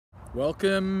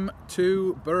Welcome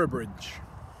to Boroughbridge.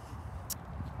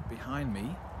 Behind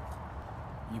me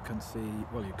you can see,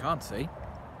 well you can't see,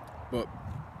 but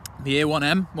the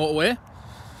A1M motorway,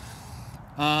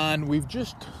 and we've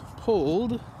just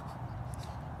pulled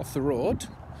off the road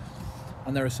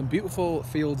and there are some beautiful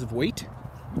fields of wheat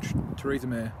which Theresa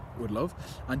May would love,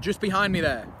 and just behind me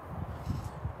there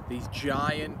these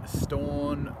giant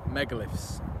stone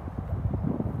megaliths.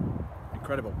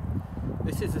 Incredible.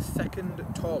 This is the second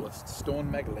tallest stone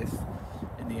megalith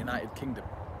in the United Kingdom.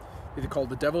 These are called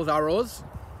the Devil's Arrows,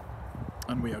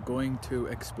 and we are going to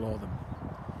explore them.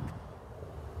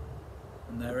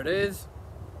 And there it is.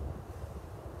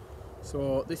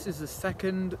 So this is the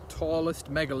second tallest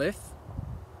megalith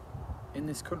in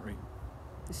this country.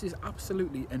 This is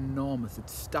absolutely enormous.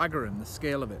 It's staggering, the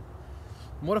scale of it.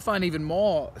 And what I find even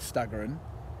more staggering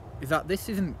is that this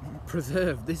isn't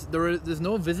preserved. There's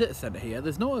no visitor centre here.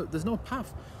 There's no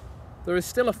path. There is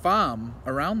still a farm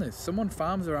around this. Someone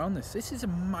farms around this. This is a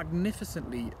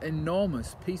magnificently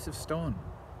enormous piece of stone.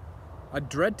 I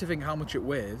dread to think how much it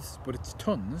weighs, but it's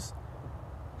tons.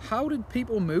 How did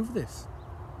people move this?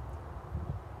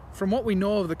 From what we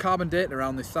know of the carbon dating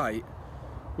around this site,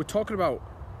 we're talking about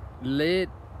late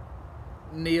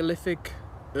Neolithic,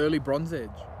 early Bronze Age.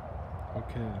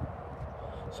 Okay.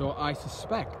 So I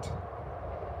suspect,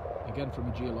 again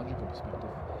from a geological perspective,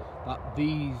 that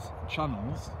these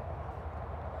channels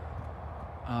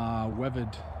are weathered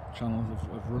channels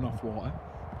of runoff water.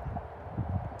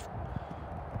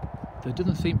 There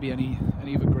doesn't seem to be any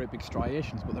other great big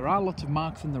striations, but there are lots of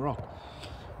marks in the rock.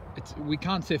 We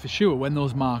can't say for sure when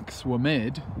those marks were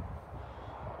made.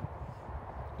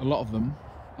 A lot of them,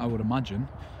 I would imagine,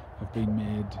 have been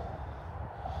made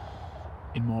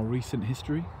in more recent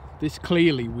history. This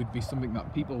clearly would be something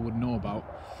that people would know about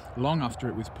long after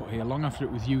it was put here, long after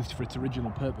it was used for its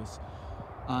original purpose.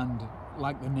 And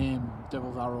like the name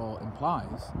Devil's Arrow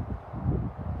implies,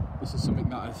 this is something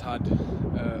that has had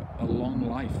a long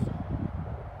life,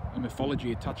 a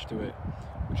mythology attached to it,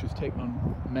 which has taken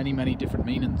on many different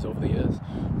meanings over the years.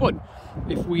 But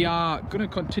if we are going to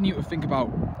continue to think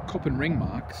about cup and ring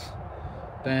marks,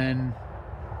 then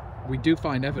we do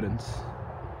find evidence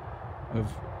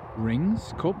of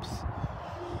rings, cups,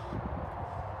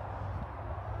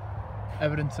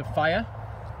 evidence of fire.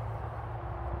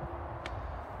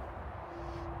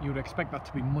 You would expect that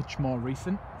to be much more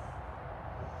recent,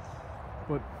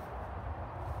 but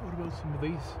what about some of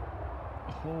these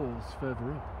holes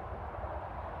further up?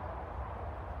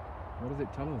 What does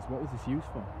it tell us? What was this used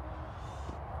for?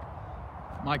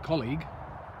 My colleague,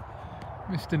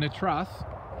 Mr. Natras,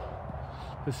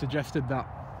 has suggested that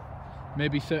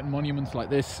maybe certain monuments like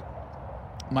this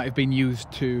might have been used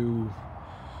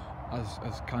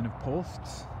as kind of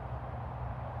posts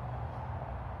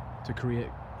to create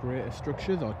greater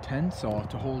structures or tents, or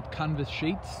to hold canvas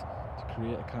sheets to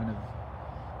create a kind of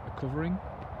a covering.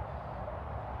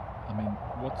 I mean,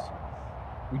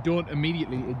 we don't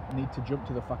immediately need to jump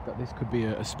to the fact that this could be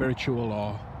a spiritual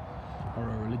or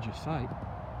a religious site.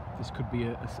 This could be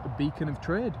a beacon of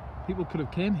trade. People could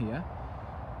have came here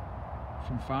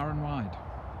from far and wide.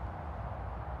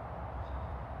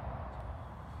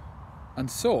 And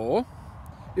so,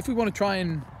 if we want to try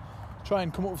and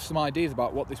come up with some ideas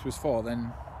about what this was for,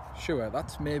 then sure,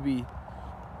 that's maybe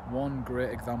one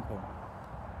great example.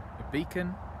 A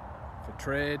beacon for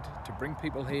trade, to bring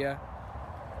people here.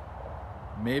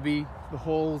 Maybe the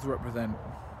holes represent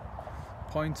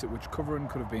points at which covering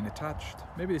could have been attached.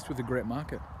 Maybe this was a great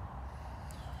market.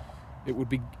 It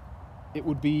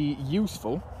would be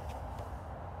useful,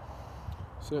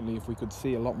 certainly, if we could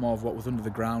see a lot more of what was under the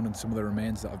ground and some of the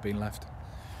remains that have been left.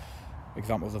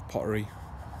 Examples of pottery.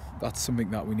 That's something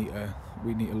that we need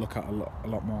to look at a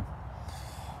lot more.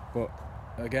 But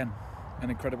again,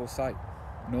 an incredible site.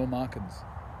 No markings.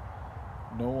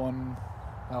 No one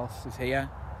else is here.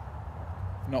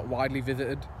 Not widely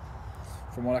visited,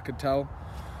 from what I could tell.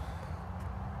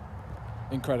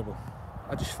 Incredible.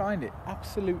 I just find it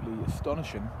absolutely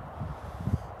astonishing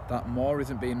that more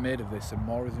isn't being made of this and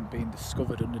more isn't being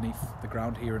discovered underneath the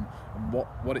ground here, and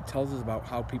what it tells us about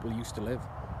how people used to live,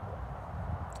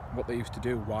 what they used to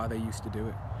do, why they used to do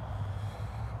it.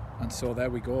 And so there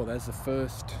we go. There's the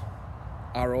first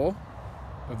arrow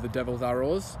of the Devil's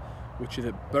Arrows, which is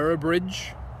at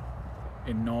Boroughbridge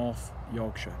in North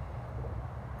Yorkshire.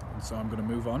 And so I'm going to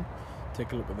move on,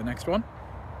 take a look at the next one,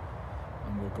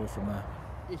 and we'll go from there.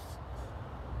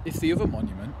 If the other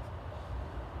monument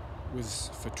was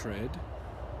for trade,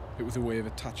 it was a way of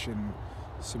attaching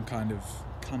some kind of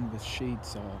canvas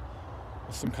sheets or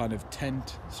some kind of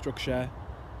tent structure,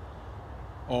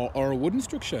 or a wooden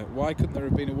structure. Why couldn't there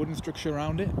have been a wooden structure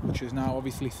around it, which is now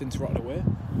obviously since rotted away?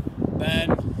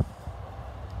 Then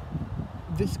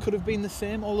this could have been the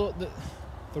same, although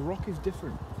the rock is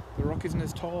different. The rock isn't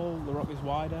as tall, the rock is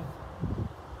wider.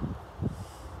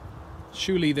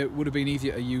 Surely that would have been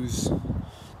easier to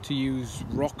use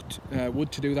rocked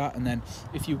wood to do that, and then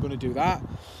if you're going to do that,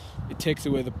 it takes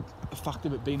away the fact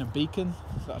of it being a beacon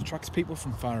that attracts people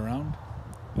from far around.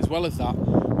 As well as that,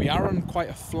 we are on quite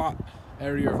a flat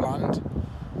area of land.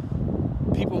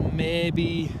 People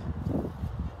maybe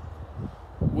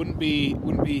wouldn't be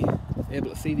able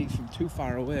to see these from too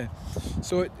far away.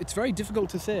 So it's very difficult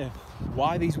to say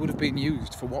why these would have been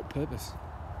used, for what purpose.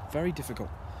 Very difficult.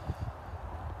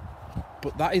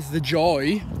 But that is the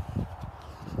joy.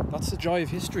 That's the joy of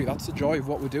history. That's the joy of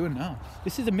what we're doing now.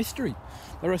 This is a mystery.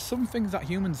 There are some things that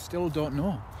humans still don't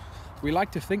know. We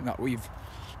like to think that we've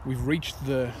reached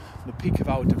the peak of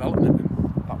our development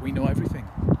and that we know everything.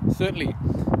 Certainly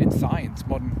in science,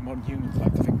 modern humans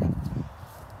like to think that.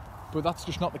 But that's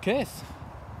just not the case.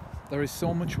 There is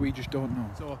so much we just don't know.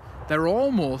 So they're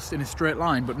almost in a straight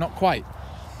line, but not quite.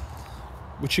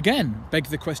 Which again begs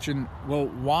the question, well,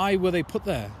 why were they put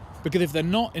there? Because if they're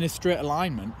not in a straight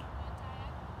alignment,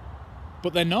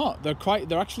 but they're not,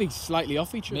 they're actually slightly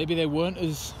off each other. Maybe they weren't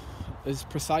as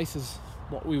precise as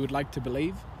what we would like to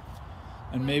believe,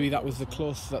 and maybe that was the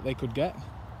closest that they could get.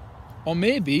 Or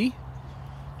maybe,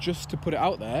 just to put it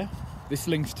out there, this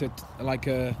links to like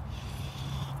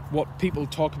what people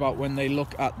talk about when they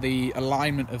look at the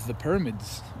alignment of the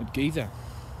pyramids at Giza.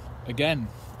 Again,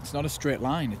 it's not a straight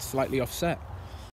line, it's slightly offset.